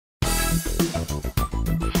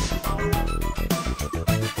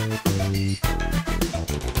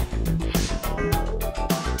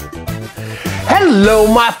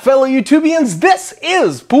Hello my fellow YouTubians, this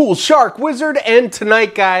is PoolSharkWizard, and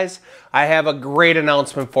tonight guys, I have a great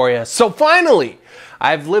announcement for you. So finally,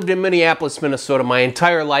 I've lived in Minneapolis, Minnesota my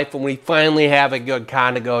entire life, and we finally have a good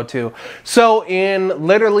con to go to. So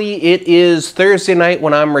literally it is Thursday night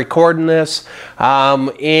when I'm recording this.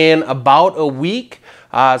 In about a week,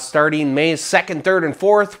 starting May 2nd, 3rd, and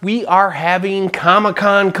 4th, we are having Comic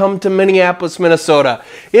Con come to Minneapolis, Minnesota.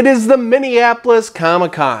 It is the Minneapolis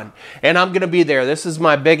Comic Con, and I'm going to be there. This is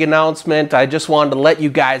my big announcement. I just wanted to let you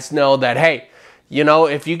guys know that, hey, you know,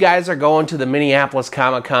 if you guys are going to the Minneapolis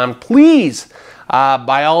Comic Con, please,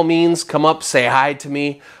 by all means, come up, say hi to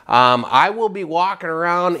me. I will be walking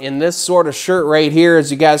around in this sort of shirt right here.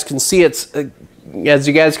 As you guys can see, it says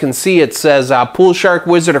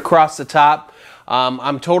PoolSharkWizard across the top.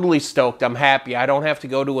 I'm totally stoked. I'm happy. I don't have to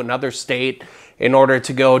go to another state in order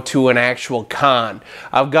to go to an actual con.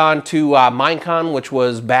 I've gone to Minecon, which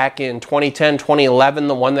was back in 2010, 2011,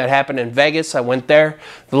 the one that happened in Vegas. I went there.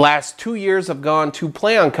 The last 2 years I've gone to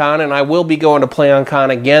PlayOnCon, and I will be going to PlayOnCon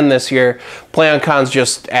again this year. PlayOnCon's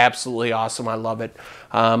just absolutely awesome. I love it.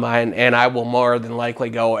 And I will more than likely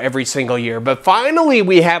go every single year. But finally,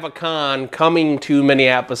 we have a con coming to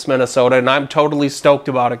Minneapolis, Minnesota, and I'm totally stoked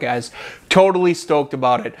about it, guys. Totally stoked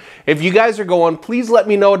about it. If you guys are going, please let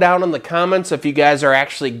me know down in the comments if you guys are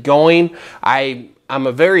actually going. I'm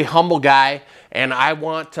a very humble guy, and I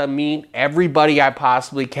want to meet everybody I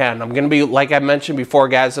possibly can. I'm going to be, like I mentioned before,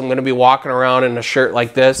 guys, I'm going to be walking around in a shirt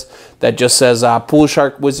like this that just says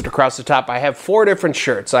PoolSharkWizard across the top. I have 4 different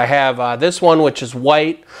shirts. I have this one, which is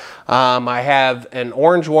white. I have an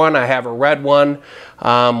orange one. I have a red one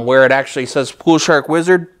where it actually says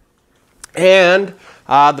PoolSharkWizard. And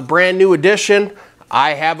the brand new edition,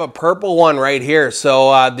 I have a purple one right here.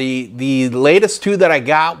 So the latest 2 that I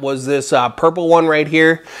got was this purple one right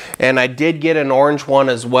here, and I did get an orange one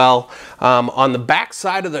as well. On the back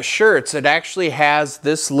side of the shirts, it actually has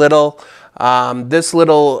this little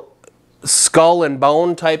skull and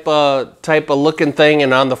bone type of looking thing,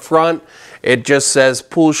 and on the front it just says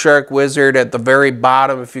PoolSharkWizard. At the very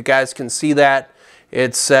bottom, if you guys can see that,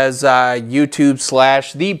 it says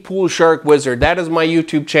YouTube/ThePoolSharkWizard. That is my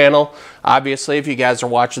YouTube channel. Obviously, if you guys are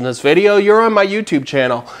watching this video, you're on my YouTube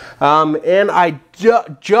channel. And I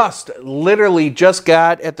literally just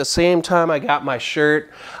got, at the same time I got my shirt,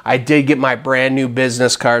 I did get my brand new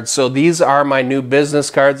business cards. So these are my new business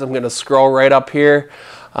cards. I'm going to scroll right up here,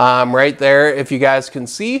 right there, if you guys can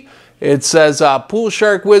see. It says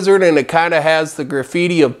PoolSharkWizard, and it kind of has the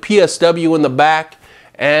graffiti of PSW in the back.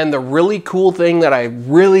 And the really cool thing that I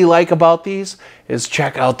really like about these is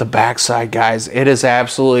check out the backside, guys. It is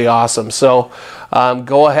absolutely awesome. So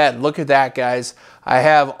go ahead, look at that, guys. I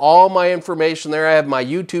have all my information there. I have my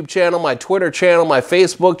YouTube channel, my Twitter channel, my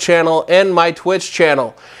Facebook channel, and my Twitch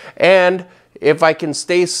channel. And if I can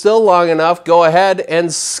stay still long enough, go ahead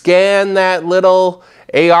and scan that little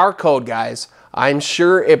AR code, guys. I'm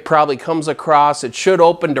sure it probably comes across. It should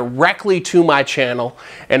open directly to my channel,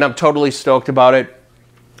 and I'm totally stoked about it.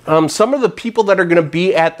 Some of the people that are going to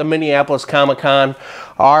be at the Minneapolis Comic Con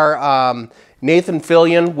are Nathan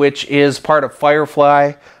Fillion, which is part of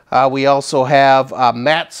Firefly. We also have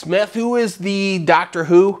Matt Smith, who is the Doctor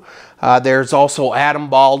Who. There's also Adam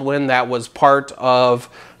Baldwin, that was part of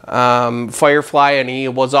Firefly, and he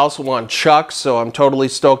was also on Chuck, so I'm totally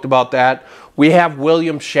stoked about that. We have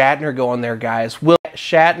William Shatner going there, guys. Will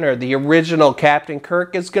Shatner, the original Captain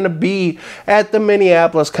Kirk, is going to be at the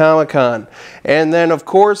Minneapolis Comic Con. And then, of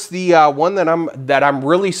course, the one that I'm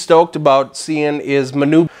really stoked about seeing is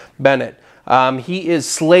Manu Bennett. He is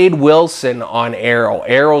Slade Wilson on Arrow.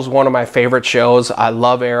 Arrow's one of my favorite shows. I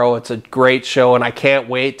love Arrow. It's a great show, and I can't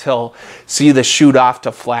wait till see the shoot off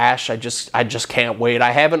to Flash. I just can't wait.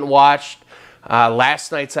 I haven't watched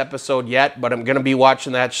last night's episode yet, but I'm going to be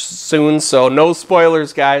watching that soon, so no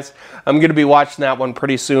spoilers, guys. I'm going to be watching that one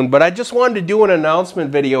pretty soon, but I just wanted to do an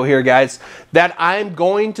announcement video here, guys, that I'm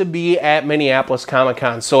going to be at Minneapolis Comic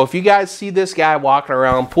Con. So if you guys see this guy walking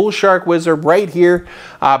around, PoolSharkWizard right here,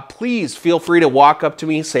 please feel free to walk up to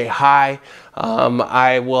me, say hi.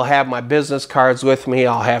 I will have my business cards with me.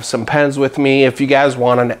 I'll have some pens with me if you guys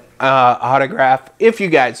want an autograph. If you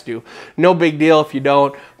guys do. No big deal if you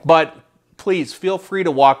don't, but please feel free to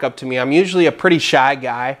walk up to me. I'm usually a pretty shy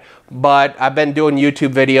guy, but I've been doing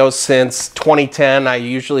YouTube videos since 2010. I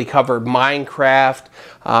usually covered Minecraft,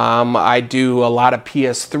 I do a lot of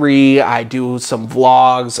PS3. I do some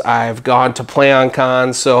vlogs. I've gone to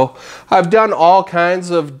PlayOnCon. So I've done all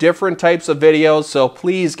kinds of different types of videos. So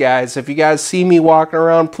please, guys, if you guys see me walking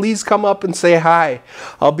around, please come up and say hi.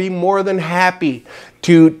 I'll be more than happy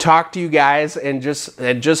to talk to you guys and just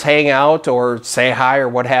hang out or say hi or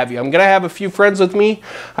what have you. I'm gonna have a few friends with me,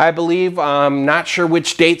 I believe. I'm not sure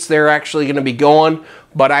which dates they're actually gonna be going,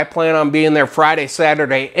 but I plan on being there Friday,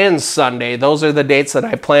 Saturday, and Sunday. Those are the dates that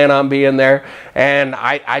I plan on being there, and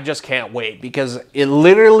I just can't wait, because it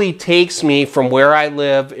literally takes me from where I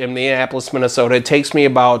live in Minneapolis, Minnesota. It takes me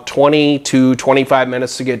about 20 to 25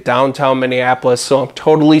 minutes to get downtown Minneapolis, so I'm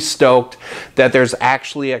totally stoked that there's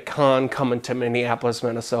actually a con coming to Minneapolis,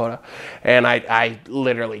 Minnesota, and I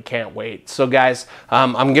literally can't wait. So guys,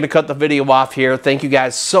 I'm gonna cut the video off here. Thank you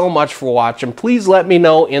guys so much for watching. Please let me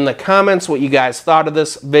know in the comments what you guys thought of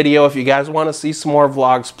this video. If you guys want to see some more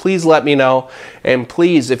vlogs, please let me know. And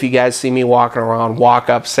please, if you guys see me walking around, walk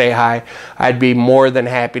up, say hi. I'd be more than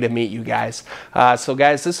happy to meet you guys. So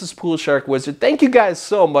guys, this is PoolSharkWizard. Thank you guys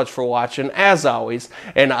so much for watching, as always,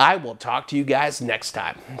 and I will talk to you guys next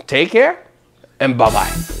time. Take care, and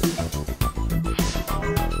bye-bye.